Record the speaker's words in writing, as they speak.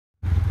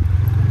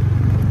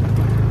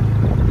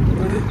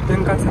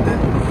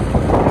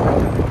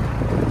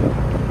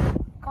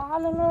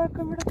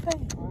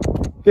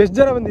ಎಷ್ಟು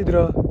ಜನ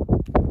ಬಂದಿದ್ರು?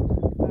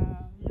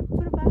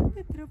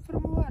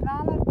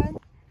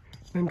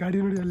 ನನ್ನ ಗಾಡಿ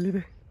ನೋಡಿ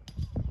ಅಲ್ಲಿದೆ,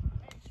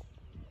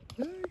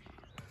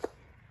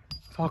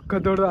 ಸಕ್ಕ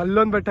ದೊಡ್ಡ.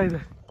 ಅಲ್ಲೊಂದು ಬೆಟ್ಟ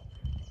ಇದೆ,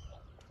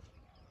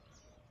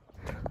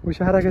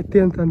 ಹುಷಾರಾಗತ್ತಿ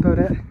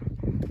ಅಂತಂದವ್ರೆ.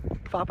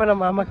 ಪಾಪ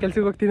ನಮ್ಮ ಮಾಮ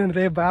ಕೆಲ್ಸಕ್ಕೆ ಹೋಗ್ತೀನಿ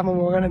ಅಂದ್ರೆ ಬಾ ಮಾಮ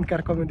ಹೋಗೋಣ ಅಂತ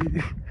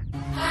ಕರ್ಕೊಂಡ್ಬಂದಿದ್ವಿ.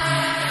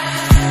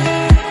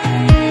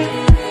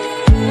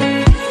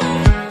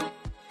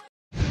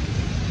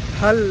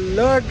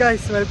 Hello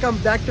guys, welcome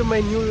back to my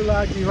new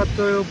vlog.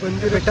 ಇವತ್ತು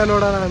ಬಂದು ಬೆಟ್ಟ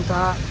ನೋಡೋಣ ಅಂತ.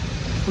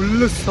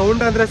 ಫುಲ್ಲು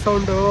ಸೌಂಡ್ ಅಂದರೆ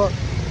ಸೌಂಡು,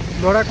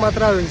 ನೋಡೋಕೆ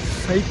ಮಾತ್ರ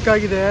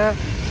ಸೈಕಾಗಿದೆ.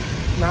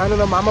 ನಾನು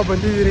ನಮ್ಮ ಮಾಮ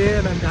ಬಂದಿದ್ದೀರಿ,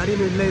 ನನ್ನ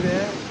ಗಾಡಿನೂ ಇಲ್ಲೇ ಇದೆ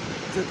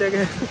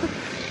ಜೊತೆಗೆ.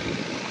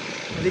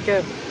 ಅದಕ್ಕೆ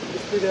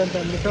ಇಷ್ಟಿದೆ ಅಂತ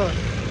ಅಂದ್ಬಿಟ್ಟು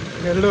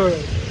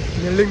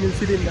ನೆಲ್ಲಿಗೆ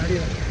ನಿಲ್ಸಿದ್ದೀನಿ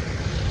ಗಾಡಿನ.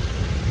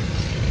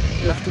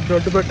 ಎಷ್ಟು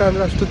ದೊಡ್ಡ ಬೆಟ್ಟ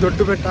ಅಂದರೆ ಅಷ್ಟು ದೊಡ್ಡ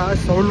ಬೆಟ್ಟ.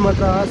 ಸೌಂಡ್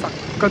ಮಾತ್ರ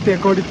ಸಖತ್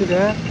ಎಕೋ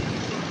ಹೊಡಿತಿದೆ.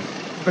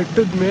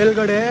 ಬೆಟ್ಟದ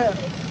ಮೇಲ್ಗಡೆ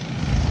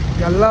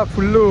ಎಲ್ಲ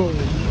ಫುಲ್ಲು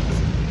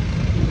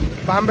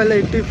ಬಾಂಬೆಲ್ಲ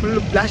ಇಟ್ಟು ಫುಲ್ಲು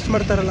ಬ್ಲಾಸ್ಟ್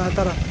ಮಾಡ್ತಾರಲ್ಲ, ಆ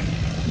ಥರ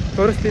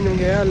ತೋರಿಸ್ತೀನಿ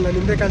ನಿಮಗೆ. ಅಲ್ಲಿ ನಾನು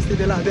ಹಿಂದೆ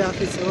ಕಾಣಿಸ್ತಿದ್ದೆಲ್ಲ ಅದೇ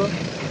ಆಫೀಸು.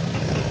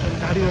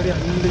 ಗಾಡಿ ನೋಡಿ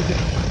ಅಲ್ಲಿದೆ.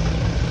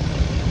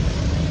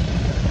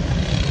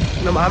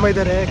 ನಮ್ಮ ಮಾಮ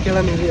ಇದ್ದಾರೆ,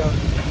 ಕೇಳೋಣ ಇರಿ.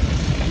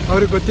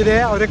 ಅವ್ರಿಗೆ ಗೊತ್ತಿದೆ,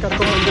 ಅವರೇ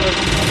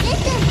ಕರ್ಕೊಂಡ್ಬಂದಿರೋದು.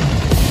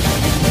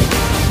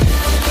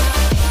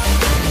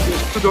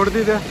 ಎಷ್ಟು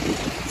ದೊಡ್ಡದಿದೆ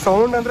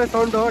ಸೌಂಡ್ ಅಂದರೆ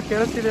ಸೌಂಡು,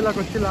 ಕೇಳಿಸ್ತಿದೆಯಲ್ಲ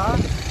ಗೊತ್ತಿಲ್ಲ.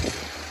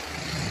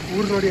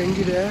 ಊರು ನೋಡಿ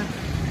ಹೆಂಗಿದೆ.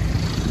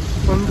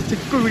 ಒಂದು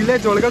ಚಿಕ್ಕ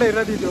ವಿಲೇಜ್ ಒಳಗಡೆ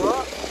ಇರೋದಿದು.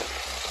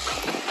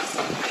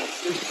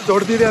 ಎಷ್ಟು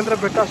ದೊಡ್ಡದಿದೆ ಅಂದರೆ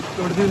ಬೆಟ್ಟ, ಅಷ್ಟು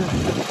ದೊಡ್ಡದಿದೆ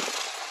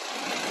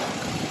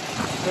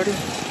ನೋಡಿ.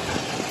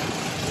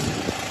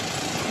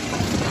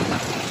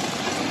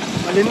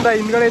 ಅಲ್ಲಿಂದ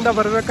ಹಿಂದ್ಗಡೆಯಿಂದ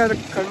ಬರಬೇಕಾದ್ರೆ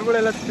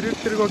ಕಣ್ಣುಗಳೆಲ್ಲ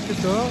ತಿರುಗಿ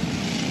ಹೋಗ್ತಿತ್ತು.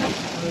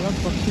 ಎಲ್ಲ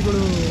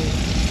ಪಕ್ಷಿಗಳು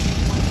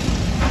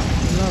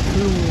ಎಲ್ಲ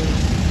ಫುಲ್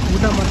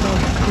ಊಟ ಮಾಡ್ತಾ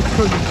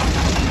ಕುತ್ಕೊಂಡು.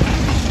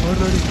 ಅವ್ರು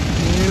ನೋಡಿ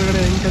ಮೇಲ್ಗಡೆ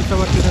ಹೆಂಗೆ ಕೆಲಸ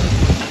ಮಾಡ್ತಿದ್ದಾರೆ.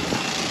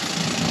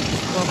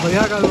 ಭಯ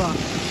ಆಗಲ್ವಾ?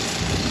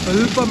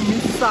 ಸ್ವಲ್ಪ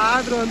ಮಿಸ್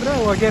ಆದ್ರು ಅಂದರೆ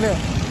ಹೊಗೆನೆ.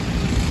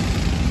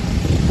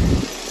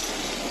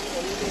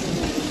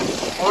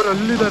 ಅವ್ರು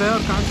ಅಲ್ಲಿದ್ದಾರೆ,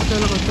 ಅವ್ರು ಕಾಣಿಸ್ತಾ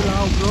ಇಲ್ಲ ಗೊತ್ತಿಲ್ಲ.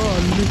 ಒಬ್ರು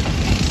ಅಲ್ಲಿ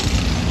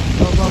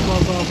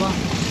ಬಾ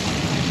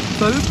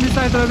ಸ್ವಲ್ಪ ಮಿಸ್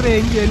ಆಯ್ತು ಅಂದರೆ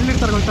ಹೆಂಗೆ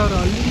ಎಲ್ಲಿರ್ತಾರೆ ಗೊತ್ತವ್ರು?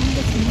 ಅಲ್ಲಿಂದ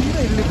ಸೀದಾ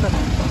ಇಲ್ಲಿರ್ತಾರೆ.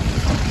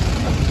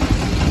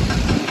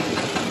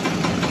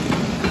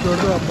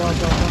 ದೊಡ್ಡ ಹಬ್ಬ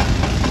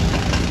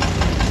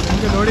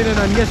ನನಗೆ ನೋಡಿದ್ರೆ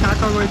ನನಗೆ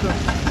ಶಾಕ್ ಆಗೋಯ್ತು.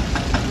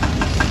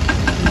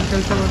 ಹೆಂಗೆ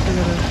ಕೆಲಸ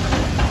ಮಾಡ್ತಿದ್ದಾರೆ.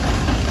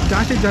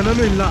 ಜಾಸ್ತಿ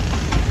ಜನನೂ ಇಲ್ಲ,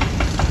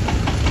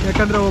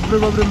 ಯಾಕಂದರೆ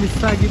ಒಬ್ರಿಗೊಬ್ರು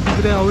ಮಿಸ್ ಆಗಿ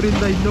ಬಿದ್ದರೆ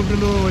ಅವರಿಂದ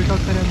ಇನ್ನೊಬ್ರು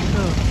ಹೊರಟೋಗ್ತಾರೆ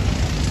ಅಂದ್ಬಿಟ್ಟು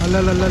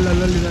ಅಲ್ಲಲ್ಲಿದ್ದಾರೆ.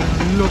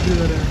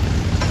 ಅಲ್ಲೊಬ್ರಿದ್ದಾರೆ,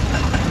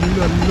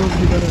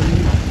 ಅಲ್ಲೊಬ್ರಿದ್ದಾರೆ.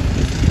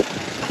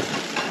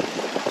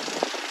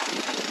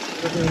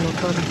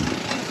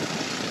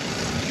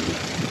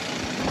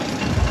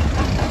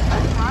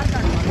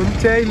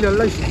 ಮುಂಚೆ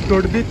ಇಲ್ಲೆಲ್ಲ ಇಷ್ಟು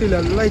ದೊಡ್ಡದಿತ್ತು,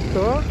 ಇಲ್ಲೆಲ್ಲ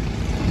ಇತ್ತು.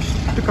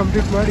 ಇಷ್ಟು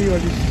ಕಂಪ್ಲೀಟ್ ಮಾಡಿ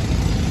ಇವಾಗ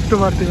ಇಷ್ಟು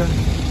ಮಾಡ್ತಿದ್ದಾರೆ.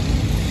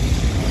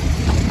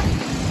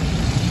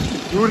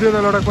 ಇವ್ರದಿಂದ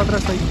ನೋಡೋಕೆ ಮಾತ್ರ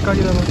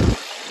ಸೈಕಾಗಿದೆ ಮಾತ್ರ.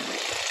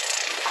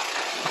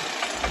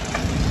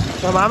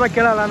 ನಮ್ಮ ಮಾಮ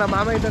ಕೇಳಲ್ಲ, ನಮ್ಮ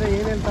ಮಾಮ ಇದ್ದಾರೆ,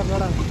 ಏನು ಹೇಳ್ತಾರೆ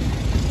ನೋಡ.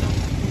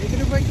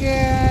 ಇದ್ರ ಬಗ್ಗೆ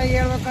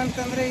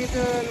ಹೇಳ್ಬೇಕಂತಂದ್ರೆ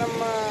ಇದು ನಮ್ಮ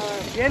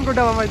ಏನು ಗುಡ್ಡ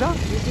ಮಾಮ ಇದು?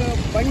 ಇದು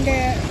ಬಂಡೆ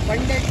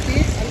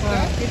ಪೀಸ್ ಅಂತ.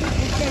 ಇದು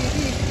ಗುಡ್ಡ, ಇದು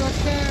ಇಷ್ಟು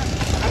ವರ್ಷ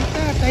ಅಂತ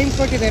ಟೈಮ್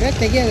ಕೊಟ್ಟಿದ್ದಾರೆ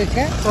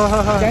ತೆಗಿಯೋದಕ್ಕೆ.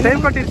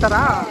 ಟೈಮ್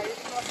ಕೊಟ್ಟಿರ್ತಾರಾ?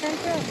 ಇಷ್ಟು ವರ್ಷ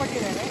ಅಂತ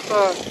ಕೊಟ್ಟಿದ್ದಾರೆ.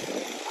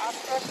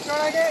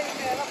 ಅಷ್ಟೊಳಗೆ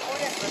ಇದೆಲ್ಲ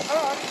ಪೂಜೆ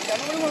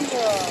ಜನಗಳು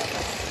ಒಂದು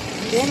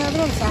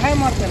ಏನಾದರೂ ಒಂದು ಸಹಾಯ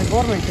ಮಾಡ್ತಾರೆ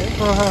ಗೌರ್ಮೆಂಟ್.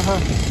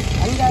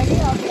 ಹಂಗಾಗಿ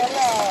ಅದೆಲ್ಲ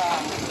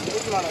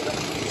ಇದು ಮಾಡೋದು.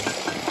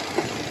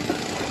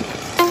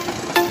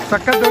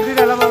 ಸಕ್ಕತ್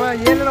ದೊಡ್ಡದಿದೆ ಅಲ್ಲ ಮಾಮ.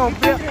 ಏನಾರ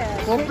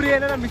ಒಬ್ರು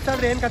ಏನಾರ ಮಿಸ್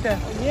ಆದ್ರೆ ಏನು ಕತೆ?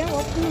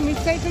 ಒಬ್ಬರು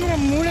ಮಿಸ್ ಆಯ್ತು ಅಂದ್ರೆ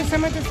ಮೂಳೆ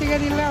ಸಮೇತ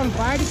ಸಿಗೋದಿಲ್ಲ, ಅವ್ನ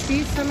ಬಾಡಿ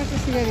ಪೀಸ್ ಸಮೇತ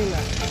ಸಿಗೋದಿಲ್ಲ.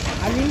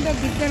 ಅಲ್ಲಿಂದ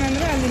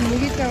ಬಿದ್ದಾನಂದ್ರೆ ಅಲ್ಲಿ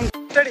ಮುಗಿತಾ.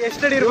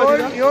 ಎಷ್ಟಡಿ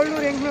ಇರ್ಬೋದು?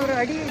 700-800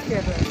 ಅಡಿ ಐತೆ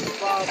ಅದು.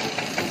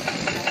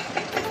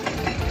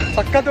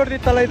 ಸಕ್ಕತ್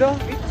ದೊಡ್ಡದಿತ್ತಲ್ಲ ಇದು.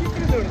 ಚಿಕ್ಕ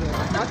ದೊಡ್ಡದು.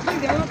 ಮತ್ತೆ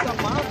ಇದೆಲ್ಲ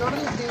ಭಾಳ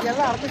ದೊಡ್ಡದು.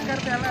 ಇದೆಲ್ಲ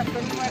ಅರ್ಧಕ್ಕರ್ಧ ಎಲ್ಲ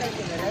ಕಮ್ಮಿ ಮಾಡಿ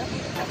ಹಾಕಿದ್ದಾರೆ.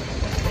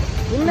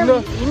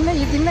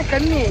 ಇನ್ನ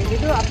ಕಮ್ಮಿ,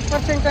 ಇದು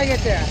 10%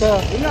 ಆಗೈತೆ.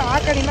 ಇನ್ನು ಆ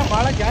ಕಡೆ ಇನ್ನ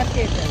ಬಹಳ ಜಾಸ್ತಿ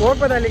ಐತೆ.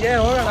 ಹೋಗ್ಬೋದು ಅಲ್ಲಿಗೆ?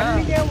 ಹೋಗೋಣ.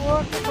 ಅಲ್ಲಿಗೆ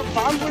ಹೋಗಿ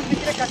ಬಾಂಬ್ಗಳು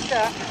ಬಿಟ್ಟರೆ ಕಷ್ಟ.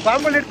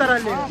 ಬಾಂಬ್ಗಳು ಇರ್ತಾರ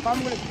ಅಲ್ಲಿ?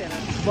 ಬಾಂಬ್ಗಳು ಇರ್ತಾರೆ.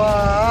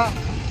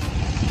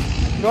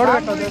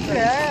 ನೋಡ್ಬೇಕು.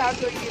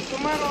 ಅದು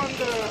ಸುಮಾರು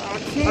ಒಂದು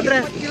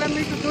 15-20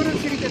 ಕಿಲೋಮೀಟರ್ ದೂರ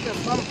ಸಿಡಿತೈತೆ.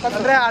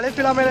 ಅಂದ್ರೆ ಹಳೆ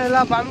ಫಿಲಮ್ ಎಲ್ಲ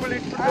ಬಾಂಬ್ಗಳು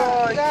ಇಟ್ಬಿಟ್ಟು.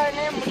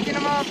 ಉದಾಹರಣೆ ಮುದ್ದಿನ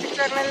ಮಾವ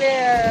ಪಿಕ್ಚರ್ ನಲ್ಲಿ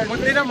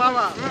ಮುದ್ದಿನ ಮಾವ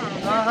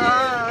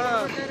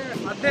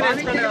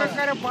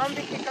ಬಾಂಬ್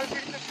ಇಕ್ಕಿ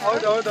ಕಲ್ಸಿಡ್ತಾರೆ.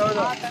 ಹೌದು.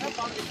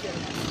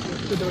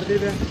 ಎಷ್ಟು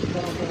ದೊಡ್ಡದಿದೆ.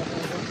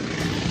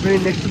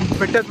 ನೆಕ್ಸ್ಟ್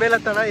ಬೆಟ್ಟದ ಮೇಲೆ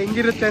ಹತ್ತಣ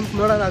ಹೆಂಗಿರುತ್ತೆ ಅಂತ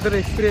ನೋಡೋಣ, ಅದರ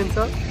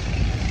ಎಕ್ಸ್ಪೀರಿಯನ್ಸು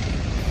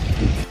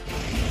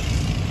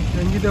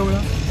ಹೆಂಗಿದೆ ಅವಳ.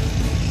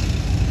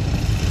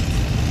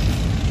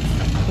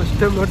 ಫಸ್ಟ್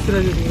ಟೈಮ್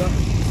ನೋಡ್ತಿರೋದು ಈಗ.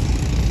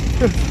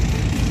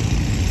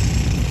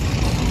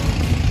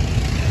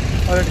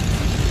 ಆಲ್ರೆಡಿ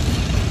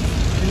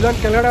ಇಲ್ಲೊಂದು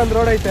ಕೆಳಗಡೆ ಒಂದು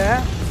ರೋಡ್ ಐತೆ.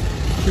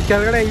 ಈ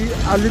ಕೆಳಗಡೆ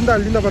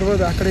ಅಲ್ಲಿಂದ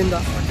ಬರ್ಬೋದು. ಆ ಕಡೆಯಿಂದ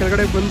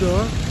ಕೆಳಗಡೆ ಬಂದು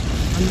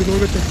ಅಲ್ಲಿಗೆ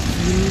ಹೋಗುತ್ತೆ.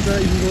 ಇಲ್ಲಿಂದ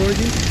ಹಿಂಗೆ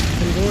ಹೋಗಿ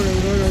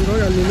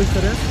ಹಂಗೋಗಿ ಅಲ್ಲಿ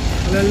ನಿಲ್ಲಿಸ್ತಾರೆ.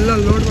 ಅಲ್ಲೆಲ್ಲ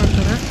ಲೋಡ್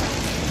ಮಾಡ್ತಾರೆ.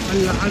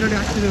 ಅಲ್ಲಿ ಆಲ್ರೆಡಿ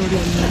ಆಗ್ತಿದೆ ನೋಡಿ,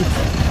 ಅಲ್ಲಿ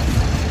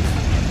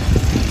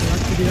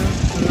ಆಗ್ತಿದೆಯಾ.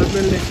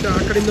 ಅದಾದ್ಮೇಲೆ ನೆಕ್ಸ್ಟ್ ಆ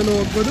ಕಡೆಯಿಂದನೂ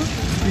ಹೋಗ್ಬೋದು,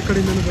 ಈ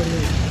ಕಡೆಯಿಂದನೂ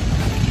ಬರ್ಬೋದು.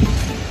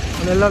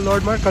 ಅಲ್ಲೆಲ್ಲ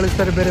ಲೋಡ್ ಮಾಡಿ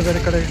ಕಳಿಸ್ತಾರೆ ಬೇರೆ ಬೇರೆ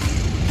ಕಡೆ.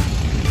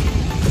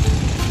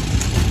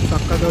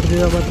 ಸಕ್ಕ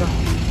ದೊಡ್ಡದಿದೆ ಮಾತ್ರ,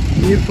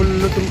 ನೀರು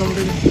ಫುಲ್ಲು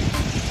ತುಂಬ್ಕೊಂಡ್ಬಿಟ್ಟಿದೆ.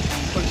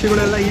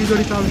 ಪಕ್ಷಿಗಳೆಲ್ಲ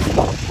ಈಜೊಡಿತಾವೆ,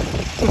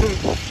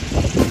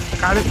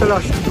 ಕಾಣಿಸ್ತಲ್ಲ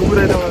ಅಷ್ಟು ದೂರ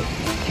ಇದಾವೆ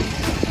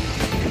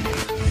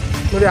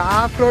ನೋಡಿ.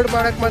 ಆಫ್ ರೋಡ್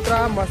ಮಾಡಕ್ಕೆ ಮಾತ್ರ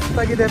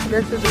ಮಸ್ತಾಗಿದೆ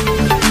ಪ್ಲೇಸ್ ಇದು.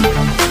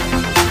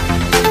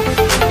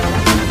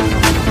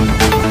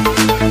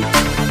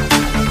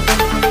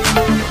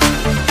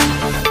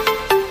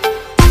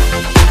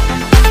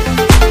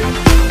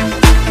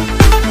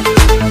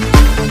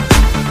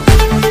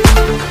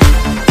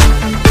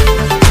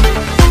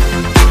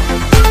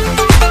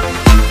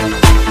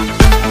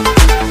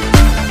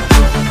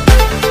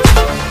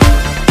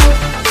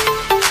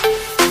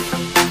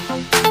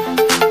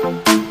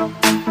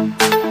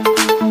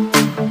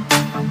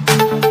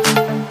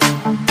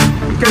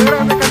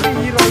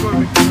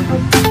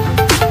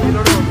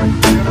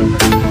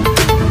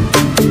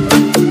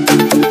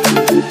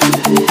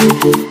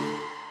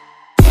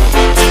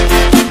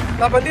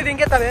 ನಾ ಬಂದಿದ್ದು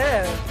ಹಿಂಗೆ ತಾನೇ.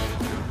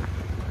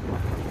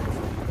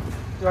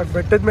 ಇವಾಗ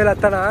ಬೆಟ್ಟದ ಮೇಲೆ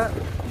ಹತ್ತಣ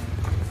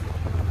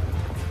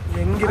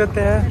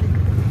ಹೆಂಗಿರುತ್ತೆ.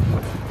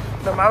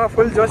 ನಮ್ಮ ಮಾವ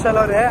ಫುಲ್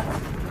ಜೋಶಲ್ಲವ್ರೆ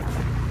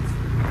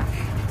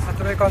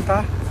ಹತ್ತಬೇಕು ಅಂತ.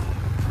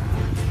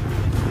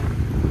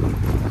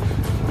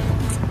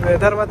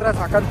 ವೆದರ್ ಮಾತ್ರ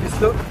ಸಾಕಾಗಿ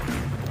ಬಿಸಿಲು.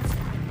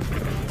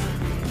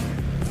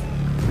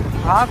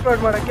 ಆಫ್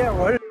ರೋಡ್ ಮಾಡೋಕ್ಕೆ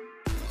ಒಳ್ಳೆ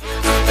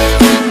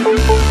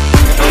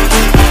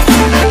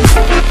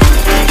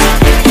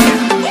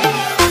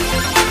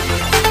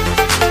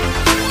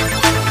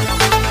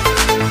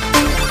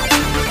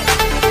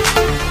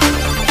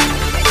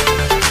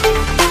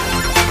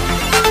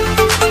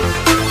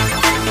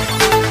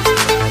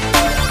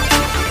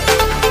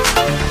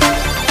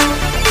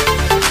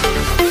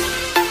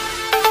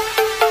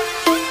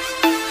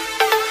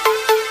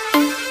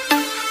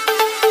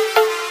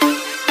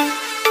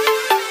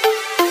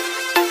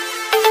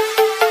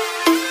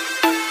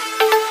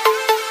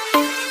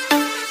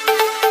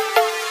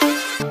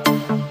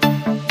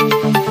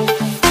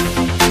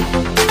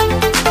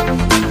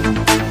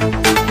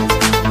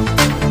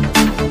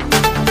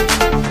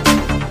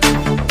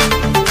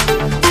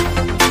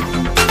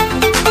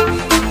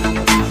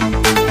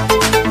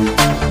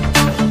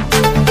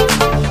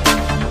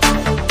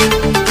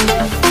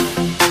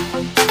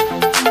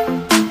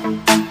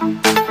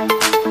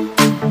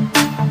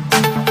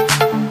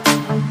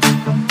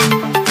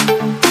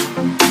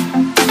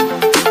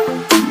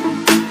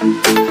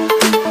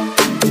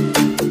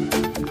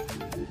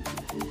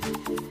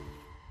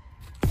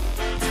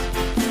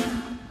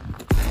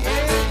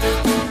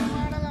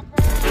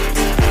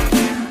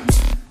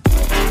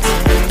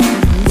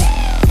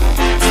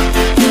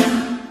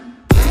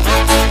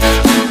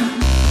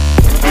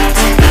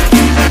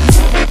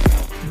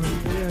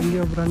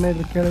ಒಬ್ರನ್ನ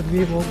ಇದ್ರು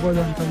ಕೇಳಿದ್ವಿ ಹೋಗ್ಬೋದು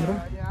ಅಂತಂದ್ರು.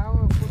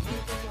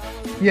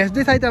 ಎಷ್ಟು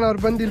ದಿವಸ ಆಯ್ತಣ್ಣ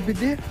ಅವ್ರು ಬಂದು ಇಲ್ಲಿ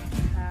ಬಿದ್ದು?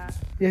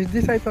 ಎಷ್ಟು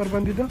ದಿವಸ ಆಯ್ತು ಅವ್ರು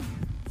ಬಂದಿದ್ದು?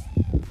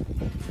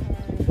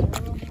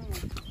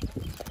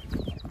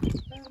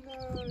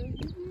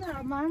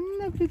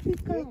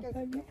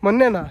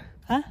 ಮೊನ್ನೆನಾ?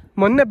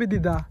 ಮೊನ್ನೆ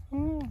ಬಿದ್ದಿದ್ದ?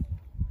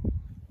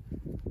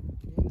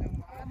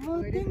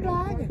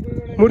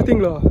 3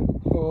 ತಿಂಗಳು.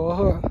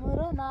 ಓಹೋ,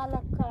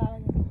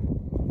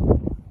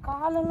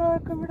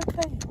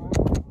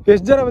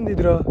 ಎಷ್ಟು ಜನ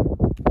ಬಂದಿದ್ರು?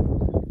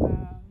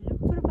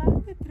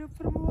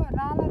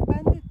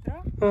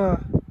 ಹಾಂ,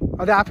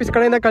 ಅದೇ ಆಫೀಸ್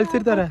ಕಡೆಯಿಂದ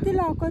ಕಳ್ಸಿರ್ತಾರೆ.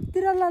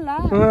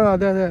 ಹಾಂ,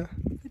 ಅದೇ ಅದೇ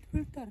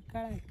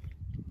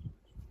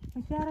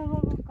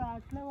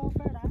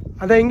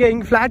ಅದೇ ಹಿಂಗೆ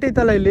ಹಿಂಗೆ ಫ್ಲಾಟ್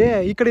ಐತಲ್ಲ ಇಲ್ಲಿ,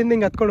 ಈ ಕಡೆಯಿಂದ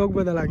ಹಿಂಗೆ ಹತ್ಕೊಂಡು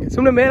ಹೋಗ್ಬೋದಲ್ಲ, ಹಂಗೆ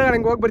ಸುಮ್ಮನೆ ಮೇಲೆ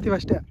ಹಂಗೆ ಹೋಗಿ ಬರ್ತೀವಿ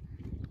ಅಷ್ಟೇ.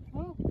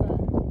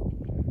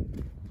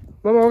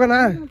 ಮಾಮ ಹೋಗೋಣ?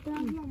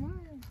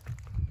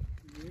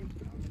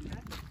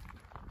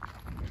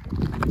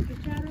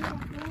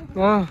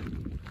 ಹಾಂ,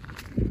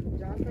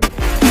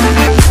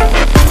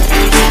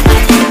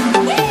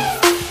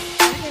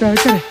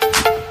 ಕಡೆ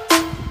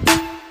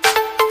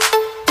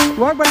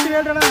ಹೋಗಿ ಬರ್ತೀವಿ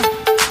ಹೇಳ್ರಣ,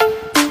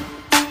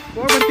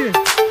 ಹೋಗಿ ಬರ್ತೀವಿ.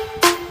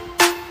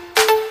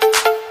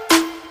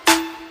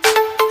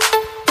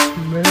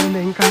 ಮೇಲಿಂದ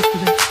ಹೆಂಗೆ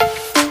ಕಾಣಿಸ್ತಿದೆ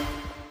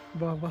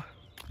ಬಾ ಬಾ.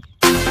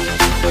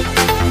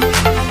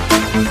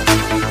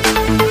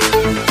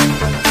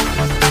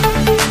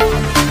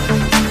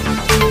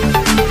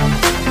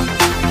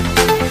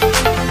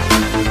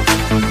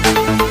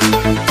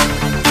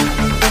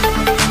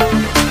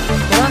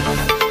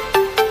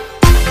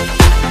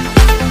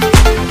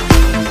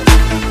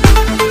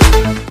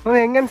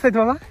 ಹೆಂಗ ಅನ್ಸ್ತೈತಿ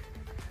ಮಾಮ?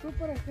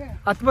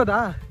 ಹತ್ಬೋದಾ?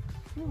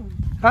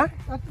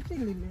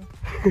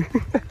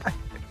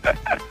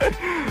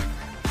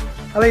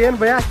 ಅಲ್ಲ, ಏನ್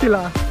ಭಯ ಆಗ್ತಿಲ್ಲ?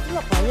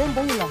 ಏನ್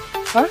ಭಯ ಇಲ್ಲ.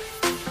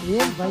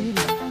 ಏನ್ ಭಯ ಇಲ್ಲ.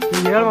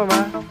 ನೀನ್ ಹೇಳ ಮಾಮ.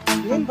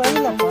 ಏನ್ ಭಯ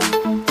ಇಲ್ಲಪ್ಪ.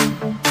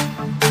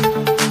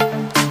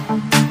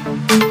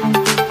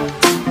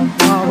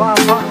 ವಾ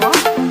ವಾ ವಾ.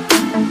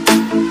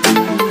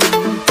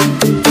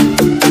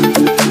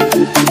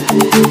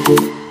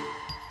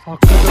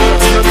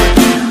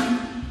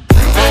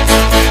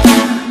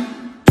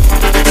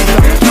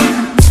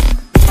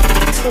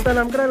 ಮತ್ತೆ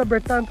ನಮ್ಮ ಕಡೆ ಎಲ್ಲ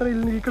ಬೆಟ್ಟ ಅಂತಾರೆ,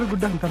 ಇಲ್ಲಿ ಈ ಕಡೆ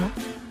ಗುಡ್ಡ ಅಂತಾರ.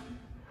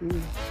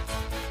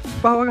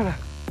 ಬಾ ಹೋಗೋಣ.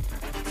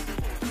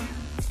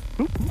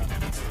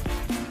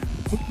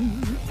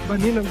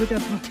 ಬನ್ನಿ ನಮ್ಮ ಜೊತೆ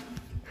ಹತ್ರ.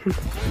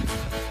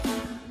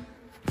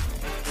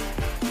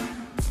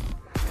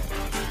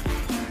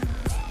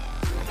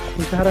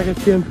 ಹುಷಾರಾಗಿ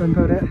ಎತ್ತಿ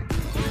ಅಂತಂದವ್ರೆ.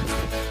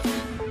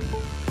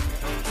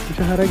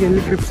 ಹುಷಾರಾಗಿ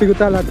ಎಲ್ಲಿ ಗ್ರಿಪ್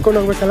ಸಿಗುತ್ತಾ ಅಲ್ಲಿ ಹತ್ಕೊಂಡು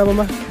ಹೋಗ್ಬೇಕಲ್ಲ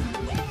ಮಮ್ಮ.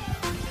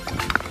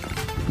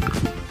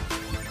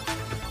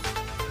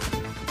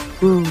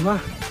 ವಾ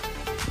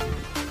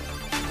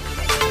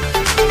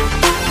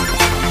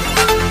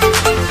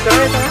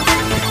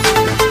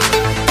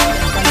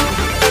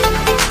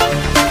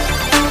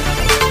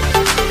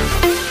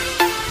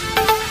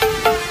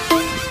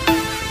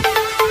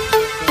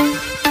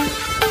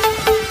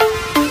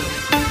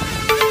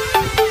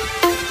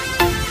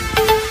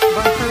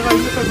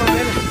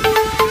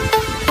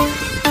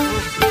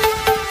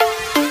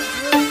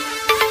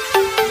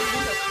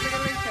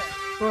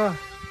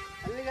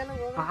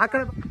ಆ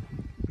ಕಡೆ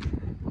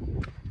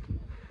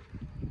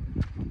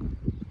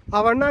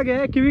ಆ ಅಣ್ಣಗೆ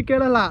ಕಿವಿ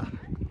ಕೇಳಲ್ಲ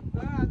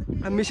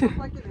ಆ ಮಿಷಿನ್.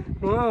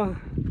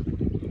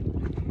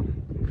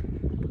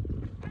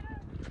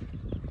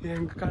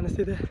 ಹೆಂಗ್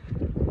ಕಾಣಿಸ್ತಿದೆ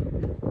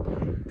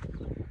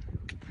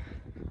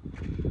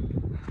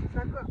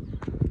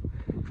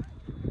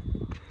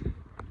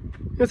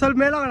ಸ್ವಲ್ಪ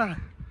ಮೇಲೆ ಹೋಗೋಣ.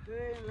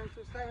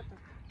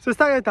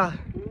 ಸುಸ್ತಾಗೈತಾ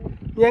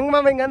ಹೆಂಗ್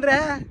ಮಾಮ ಹಿಂಗಂದ್ರೆ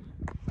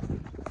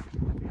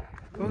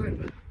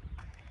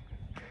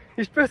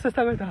ಇಷ್ಟು ಬೇಗ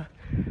ಸುಸ್ತಾಗೋಯ್ತಾ?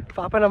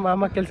 ಪಾಪ ನಮ್ಮ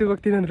ಮಾಮ ಕೆಲ್ಸಕ್ಕೆ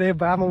ಹೋಗ್ತೀನಿ ಅಂದರೆ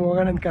ಬಾ ಮಾಮ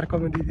ಹೋಗೋಣ ಅಂತ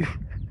ಕರ್ಕೊಂಬಂದಿದ್ವಿ.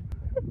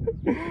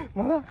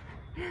 ಮಾಮ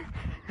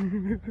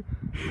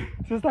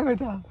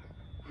ಸುಸ್ತಾಗೋಯ್ತಾ?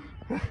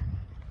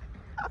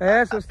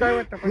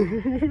 ಸುಸ್ತಾಗೋಯ್ತ.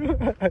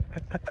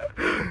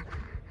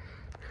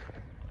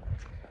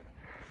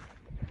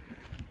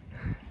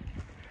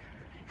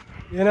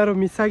 ಏನಾದ್ರು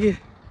ಮಿಸ್ ಆಗಿ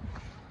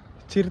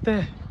ಚಿರತೆ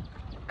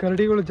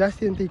ಕರಡಿಗಳು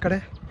ಜಾಸ್ತಿ ಅಂತ ಈ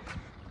ಕಡೆ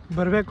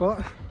ಬರಬೇಕು.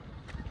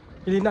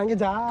 ಇಲ್ಲಿ ನಂಗೆ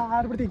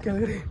ಜಾರ್ಬಿಡ್ತೀವಿ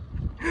ಕೆಳಗಡೆ.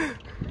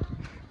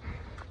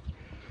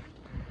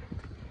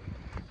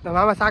 ನಮ್ಮ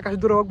ಮಾಮ ಸಾಕಷ್ಟು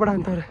ದೂರ ಹೋಗ್ಬೇಡ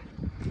ಅಂತವ್ರೆ.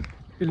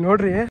 ಇಲ್ಲಿ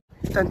ನೋಡ್ರಿ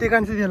ತಂತಿ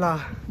ಕಾಣಿಸಿದೆಯಲ್ಲ,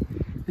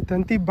 ಈ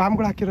ತಂತಿ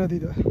ಬಾಂಬ್ಗಳು ಹಾಕಿರೋದು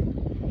ಇದು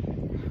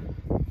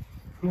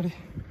ನೋಡಿ,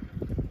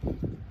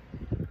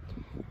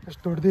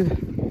 ಅಷ್ಟು ದೊಡ್ಡದಿದೆ.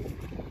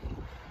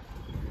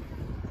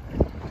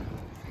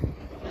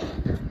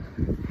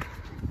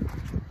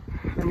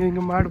 ಹಂಗೆ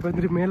ಹಿಂಗೆ ಮಾಡಿ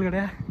ಬಂದ್ರಿ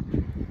ಮೇಲ್ಗಡೆ.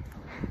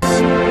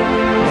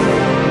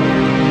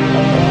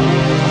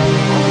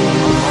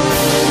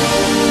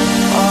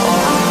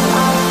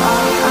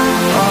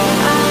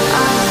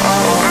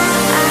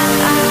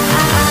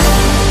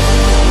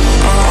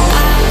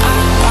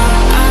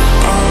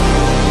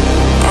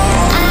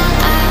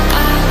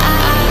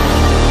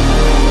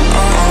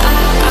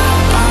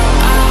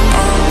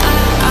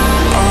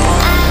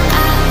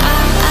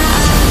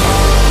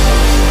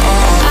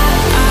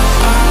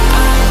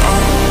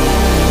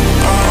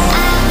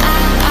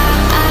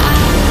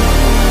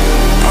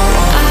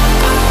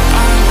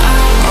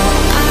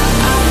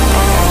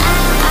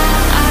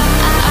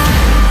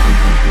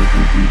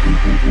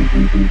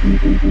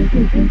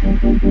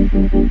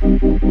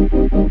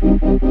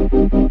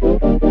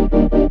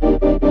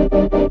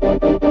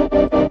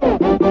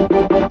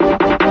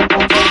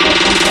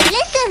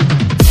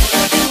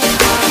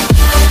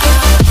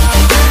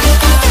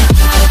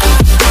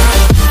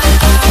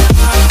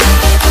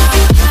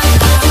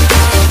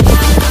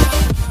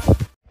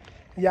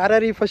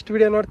 ಯಾರ್ಯಾರು ಈ ಫಸ್ಟ್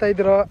ವಿಡಿಯೋ ನೋಡ್ತಾ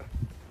ಇದ್ದೀರೋ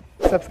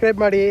ಸಬ್ಸ್ಕ್ರೈಬ್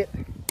ಮಾಡಿ,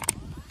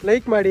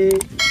 ಲೈಕ್ ಮಾಡಿ,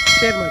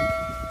 ಶೇರ್ ಮಾಡಿ.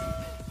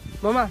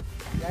 ಮಾಮ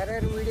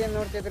ಯಾರ್ಯಾರು ವಿಡಿಯೋ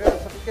ನೋಡ್ತಿದ್ರು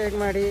ಸಬ್ಸ್ಕ್ರೈಬ್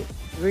ಮಾಡಿ,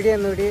 ವಿಡಿಯೋ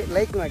ನೋಡಿ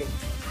ಲೈಕ್ ಮಾಡಿ.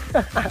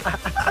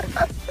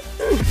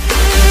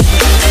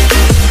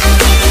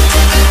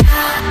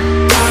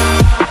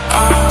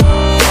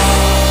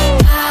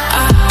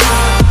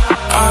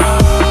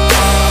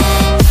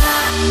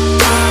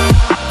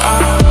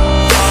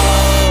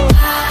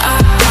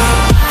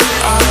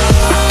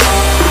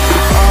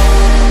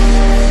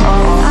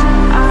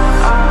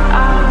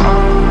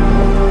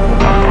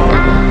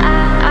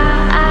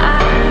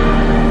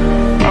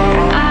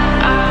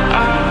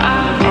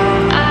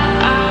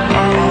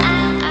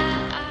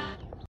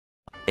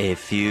 A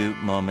few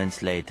moments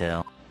later.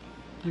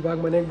 ಇವಾಗ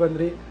ಮನೆಗೆ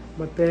ಬಂದ್ರಿ,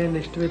 ಮತ್ತೆ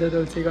ನೆಕ್ಸ್ಟ್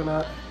ವಿಡಿಯೋದಲ್ಲಿ ಸಿಗೋಣ.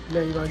 ಇಲ್ಲ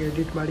ಇವಾಗ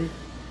ಎಡಿಟ್ ಮಾಡಿ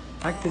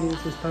ಹಾಕ್ತೀನಿ.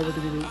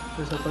 ಸುಸ್ತಾಗ್ಬಿಟ್ಟಿದ್ದೀನಿ,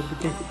 ಸ್ವಲ್ಪ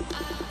ಬಿಟ್ಟು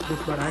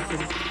ಎಡಿಟ್ ಮಾಡಿ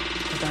ಹಾಕ್ತೀನಿ.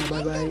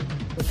 ಬಾಯ್ ಬಾಯ್.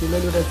 ಮತ್ತು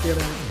ಇನ್ನೊಂದು ವಿಡಿಯೋ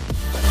ಸಿಗೋಣ.